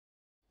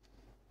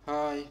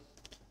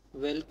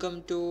Welcome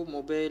to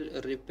mobile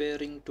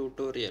repairing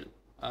tutorial.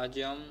 आज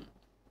हम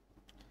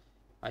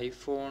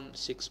iPhone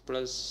 6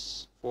 plus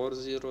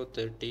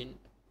 4013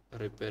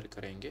 repair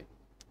करेंगे।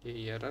 ये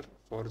एरर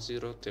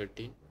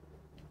 4013।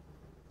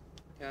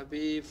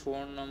 अभी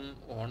फ़ोन हम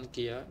ऑन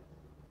किया।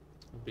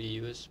 अभी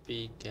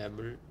यूएसबी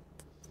केबल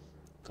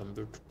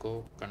कंप्यूटर को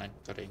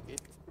कनेक्ट करेंगे।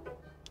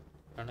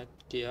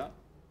 कनेक्ट किया।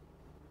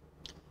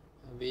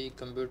 अभी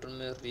कंप्यूटर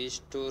में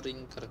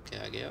रीस्टोरिंग करके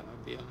आ गया।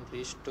 अभी हम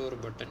रीस्टोर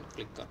बटन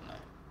क्लिक करना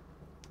है।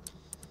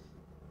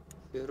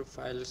 फिर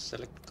फाइल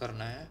सेलेक्ट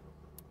करना है।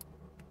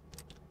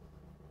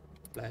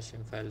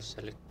 फ्लैशिंग फाइल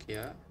सेलेक्ट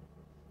किया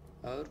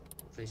और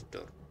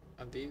रिस्टोर।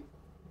 अभी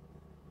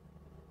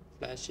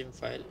फ्लैशिंग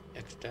फाइल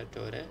एक्सट्रैक्ट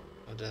हो रहा है।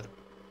 उधर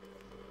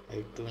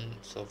आईटून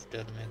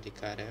सॉफ्टवेयर में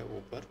दिखा रहा है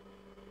ऊपर।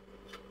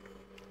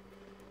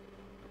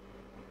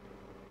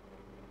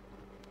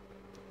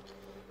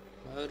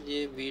 और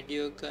ये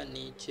वीडियो का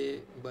नीचे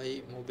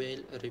बाई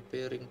मोबाइल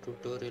रिपेयरिंग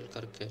ट्यूटोरियल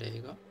करके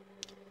रहेगा।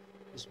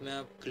 इसमें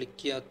आप क्लिक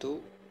किया तो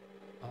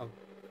आप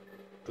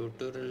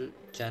ट्यूटोरियल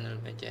चैनल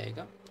में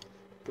जाएगा।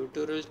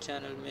 ट्यूटोरियल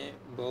चैनल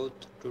में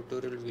बहुत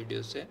ट्यूटोरियल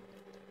वीडियोस है,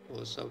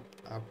 वो सब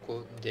आपको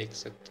देख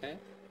सकता है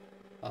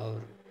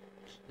और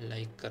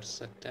लाइक कर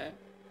सकता है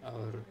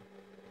और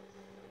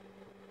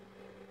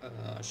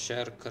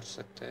शेयर कर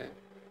सकता है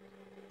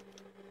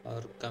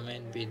और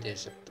कमेंट भी दे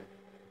सकता है।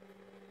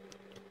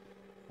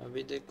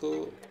 अभी देखो,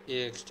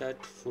 ये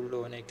एक्सट्रैक्ट फुल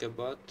होने के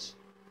बाद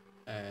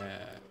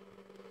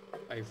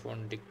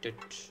आईफोन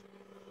डिक्टेट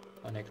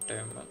होने के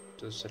टाइम में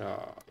दूसरा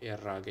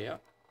एरर आ गया।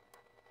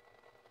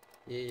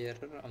 ये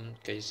एरर हम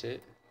कैसे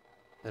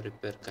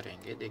रिपेयर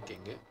करेंगे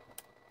देखेंगे।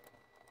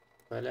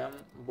 पहले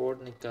हम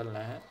बोर्ड निकालना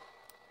है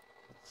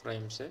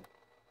फ्रेम से।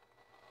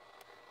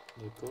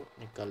 देखो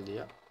निकाल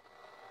दिया।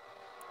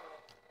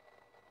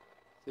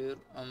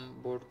 फिर हम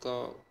बोर्ड का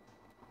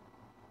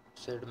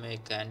साइड में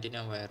एक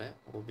एंटीना वायर है,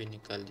 वो भी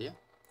निकाल दिया।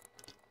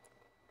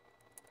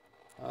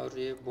 और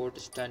ये बोर्ड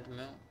स्टैंड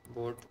में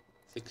बोर्ड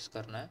फिक्स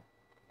करना है।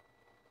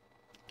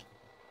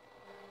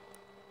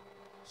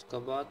 उसके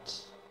बाद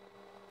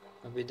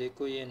अभी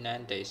देखो, ये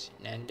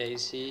नैंड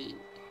आईसी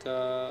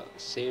का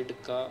शेड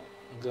का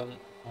गम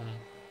हम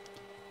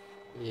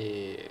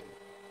ये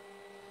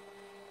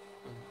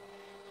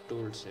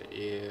टूल से,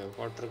 ये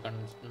वाटर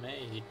गन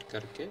में हीट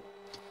करके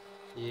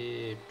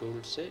ये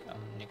टूल से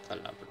हम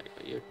निकालना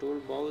पड़ेगा। ये टूल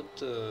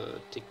बहुत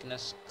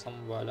थिकनेस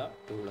कम वाला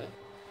टूल है।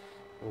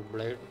 वो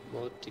ब्लेड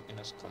बहुत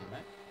थिकनेस कम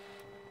है।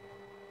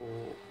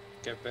 वो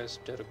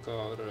कैपेसिटर का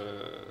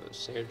और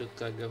शेड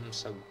का गम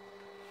सब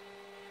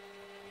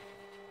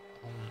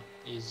हम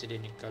इजीली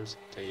निकाल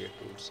सकते हैं ये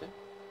टूल से।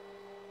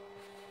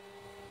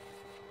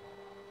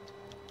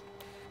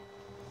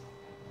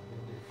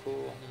 देखो,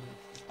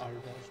 हम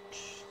ऑलमोस्ट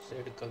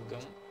शेड का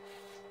गम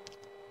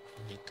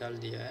निकाल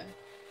दिया है।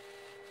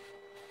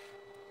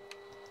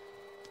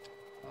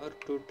 और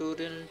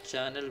ट्यूटोरियल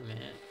चैनल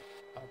में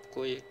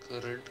आपको एक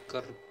रेड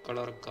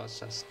कलर का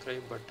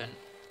सब्सक्राइब बटन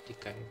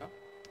दिखाएगा।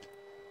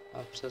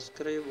 आप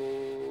सब्सक्राइब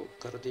वो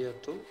कर दिया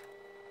तो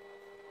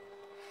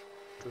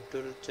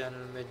ट्यूटोरियल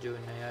चैनल में जो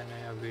नया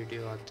नया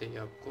वीडियो आते ही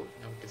आपको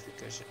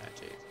नोटिफिकेशन आ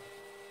जाएगा।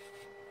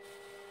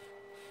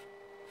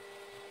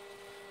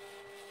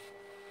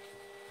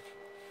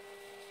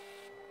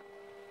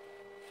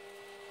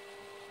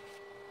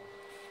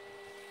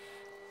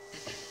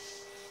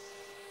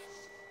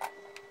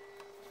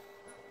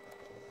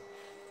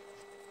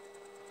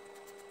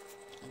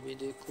 अभी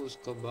देखो,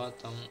 उसके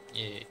बाद हम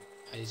ये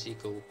आईसी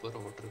के ऊपर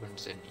वाटर गन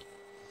से नहीं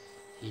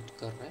हीट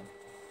कर रहे हैं।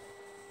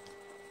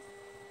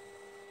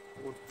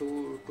 वो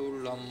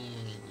टूल हम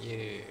ये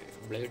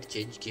ब्लेड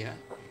चेंज किया।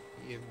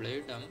 ये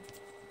ब्लेड हम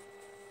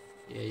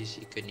ये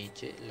आईसी के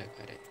नीचे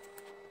लगा रहे,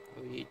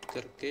 वो हीट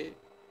करके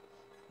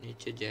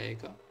नीचे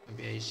जाएगा।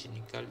 अभी आईसी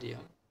निकाल दिया।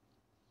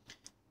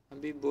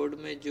 अभी बोर्ड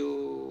में जो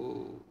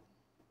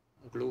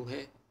ग्लू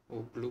है,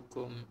 वो ग्लू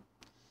को हम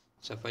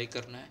सफाई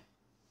करना है।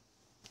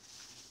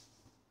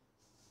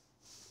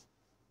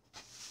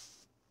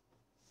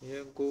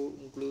 ये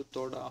ग्लू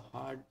थोड़ा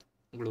हार्ड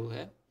ग्लू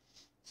है,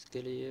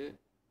 इसके लिए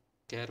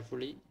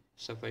केयरफुली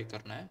सफाई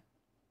करना है।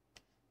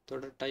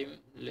 थोड़ा टाइम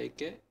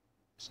लेके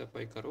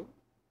सफाई करो,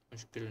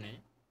 मुश्किल नहीं,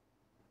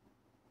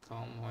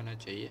 काम होना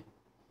चाहिए।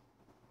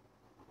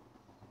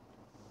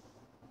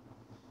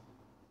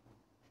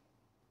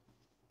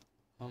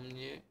 हम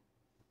ये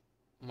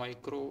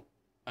माइक्रो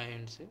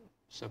आयन से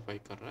सफाई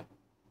कर रहा है।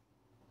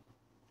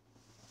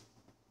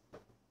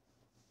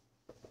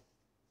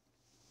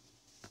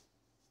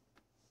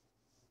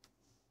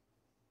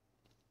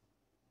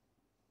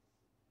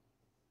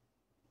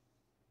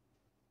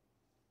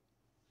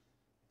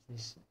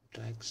 इस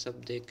ट्रैक सब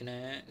देखना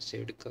है,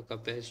 शेड का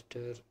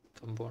कैपेसिटर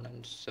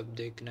कंपोनेंट सब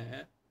देखना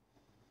है,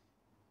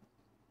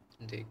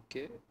 देख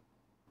के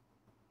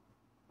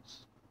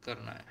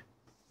करना है।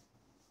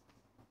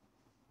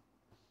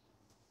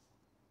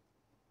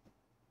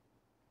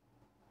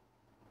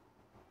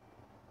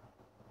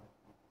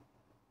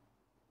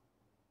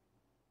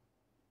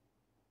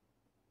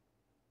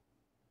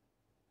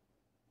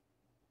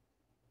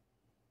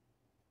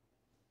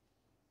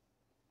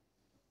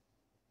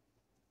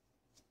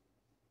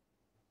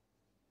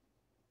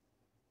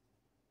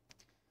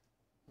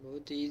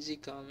 बहुत इजी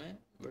काम है,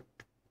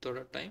 बट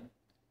थोड़ा टाइम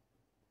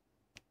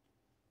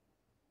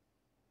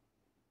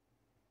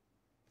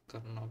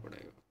करना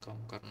पड़ेगा,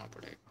 कम करना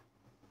पड़ेगा।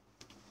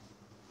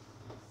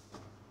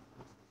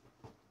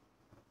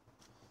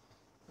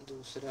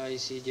 दूसरा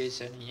इसी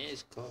जैसा नहीं है,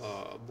 इसका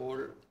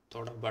बोर्ड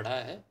थोड़ा बड़ा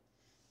है,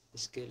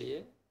 इसके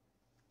लिए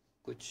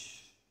कुछ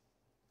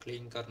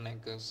क्लीन करने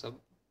का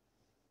सब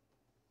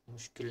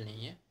मुश्किल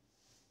नहीं है,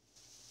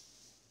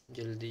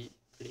 जल्दी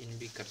क्लीन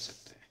भी कर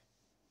सकते हैं।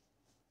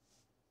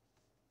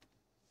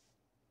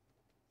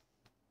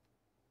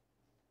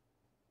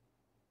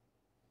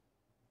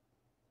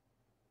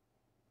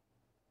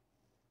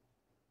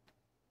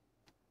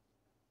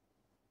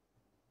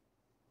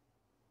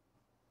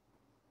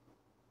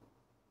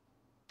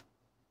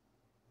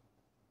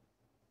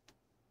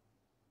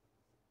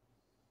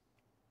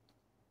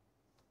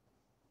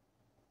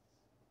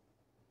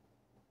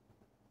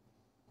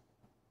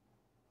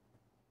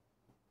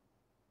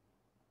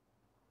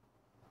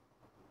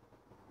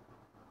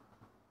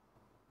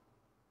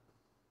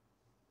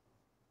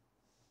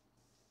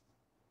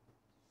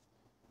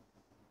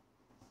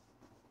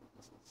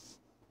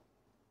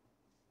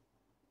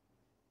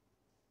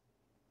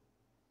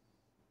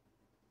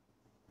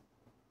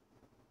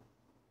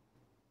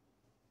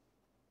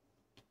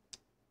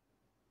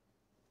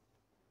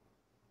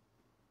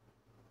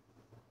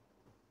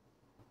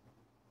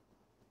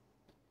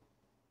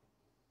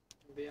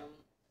 अभी हम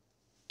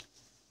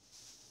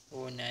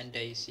वो नैंड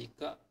आईसी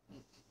का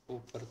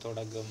ऊपर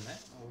थोड़ा गम है,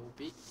 वो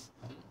भी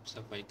हम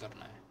सफाई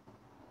करना है।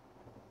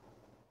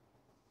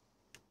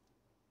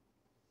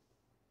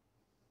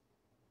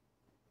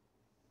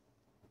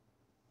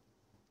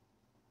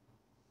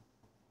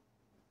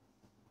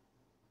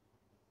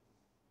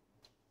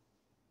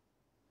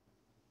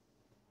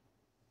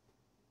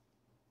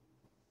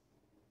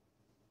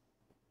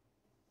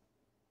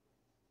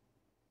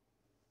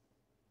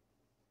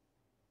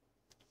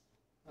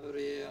 और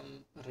ये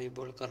हम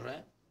रीबोल्ड कर रहे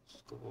हैं,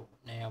 उसको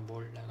नया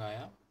बोल्ट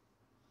लगाया।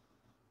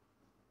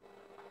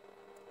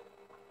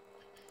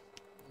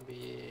 अभी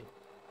ये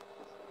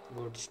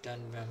बोर्ड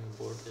स्टैंड में हम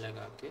बोर्ड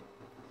लगा के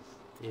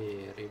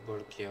ये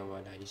रीबोल्ड किया हुआ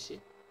आईसी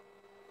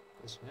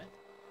उसमें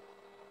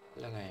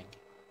लगाएंगे।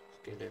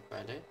 उसके लिए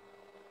पहले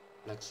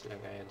फ्लक्स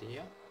लगाया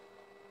दिया,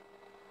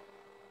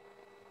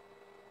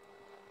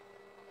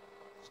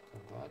 उसके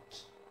बाद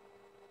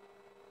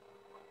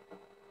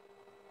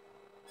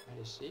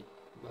ऐसे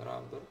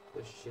बराबर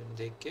पोजीशन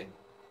देख के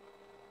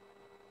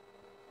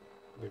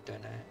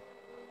बिठाना है।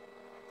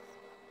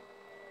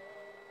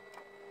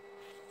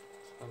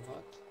 उसके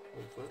बाद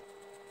ऊपर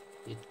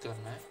हीट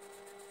करना है,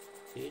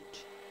 हीट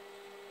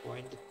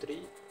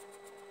 0.3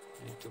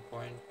 नहीं तो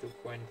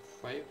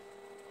 2.5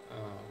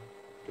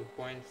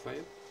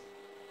 2.5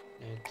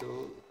 नहीं तो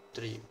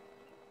 3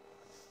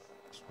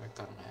 उसमें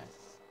करना है।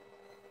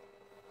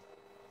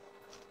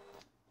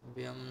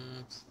 अभी हम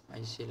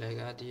ऐसे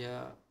लगा दिया,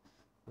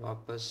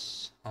 वापस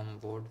हम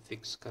बोर्ड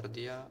फिक्स कर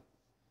दिया।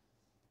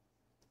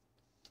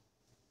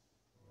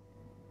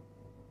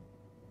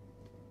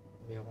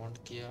 अभी ऑन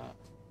किया,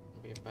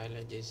 अभी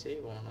पहले जैसे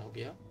ऑन हो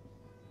गया,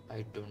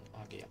 हाई टोन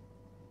आ गया।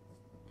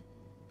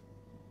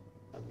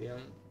 अभी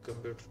हम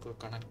कंप्यूटर को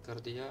कनेक्ट कर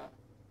दिया।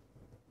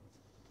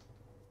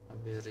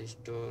 अभी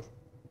रिस्टोर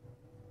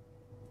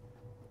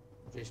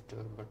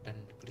बटन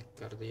क्लिक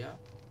कर दिया।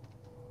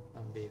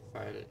 अभी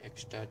फाइल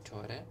एक्सट्रैक्ट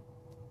हो रहा है,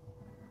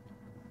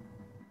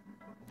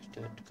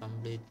 एक्सट्रैक्ट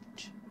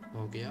कंप्लीट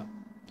हो गया।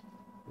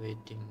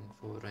 Waiting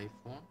for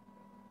iPhone.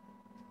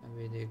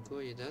 अभी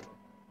देखो इधर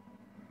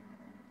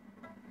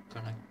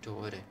कनेक्ट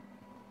हो रहा है,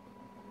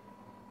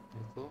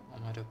 देखो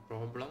हमारा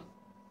प्रॉब्लम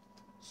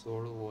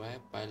सोल्व हुआ है।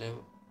 पहले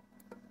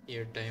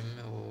ये टाइम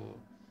में वो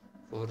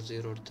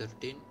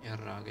 4013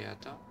 एरर आ गया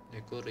था,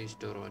 देखो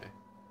रिस्टोर हो रहा है।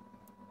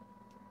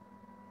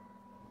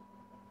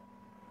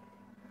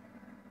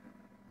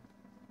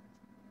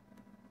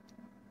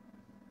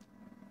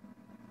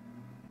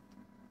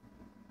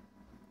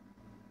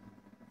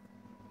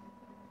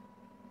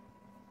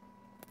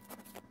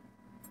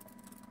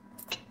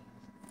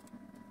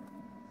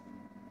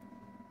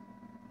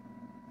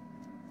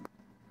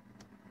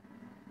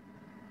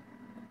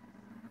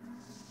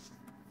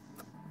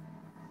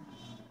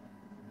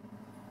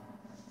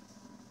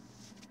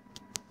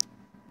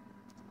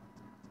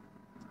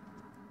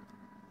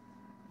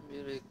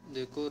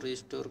 देखो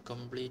रिस्टोर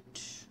कंप्लीट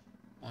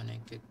होने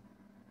के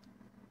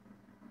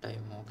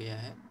टाइम हो गया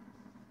है।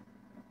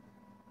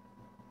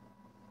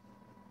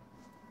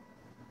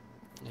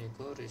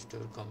 देखो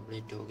रिस्टोर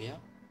कंप्लीट हो गया।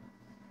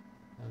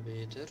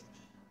 अभी इधर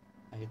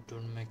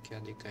आईटून में क्या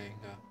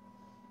दिखाएगा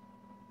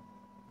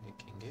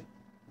देखेंगे।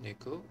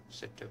 देखो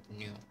सेटअप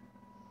न्यू,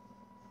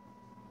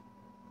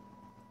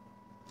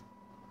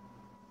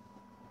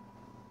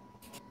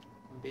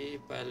 भी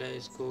पहले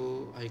इसको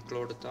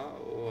iCloud था,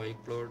 वो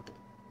iCloud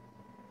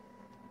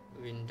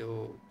विंडो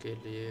के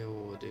लिए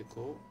वो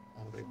देखो,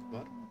 और एक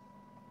बार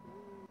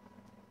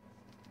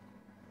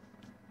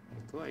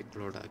देखो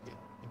iCloud आ गया,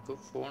 देखो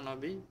फ़ोन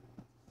अभी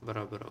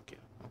बराबर हो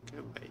गया।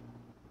 Okay bye.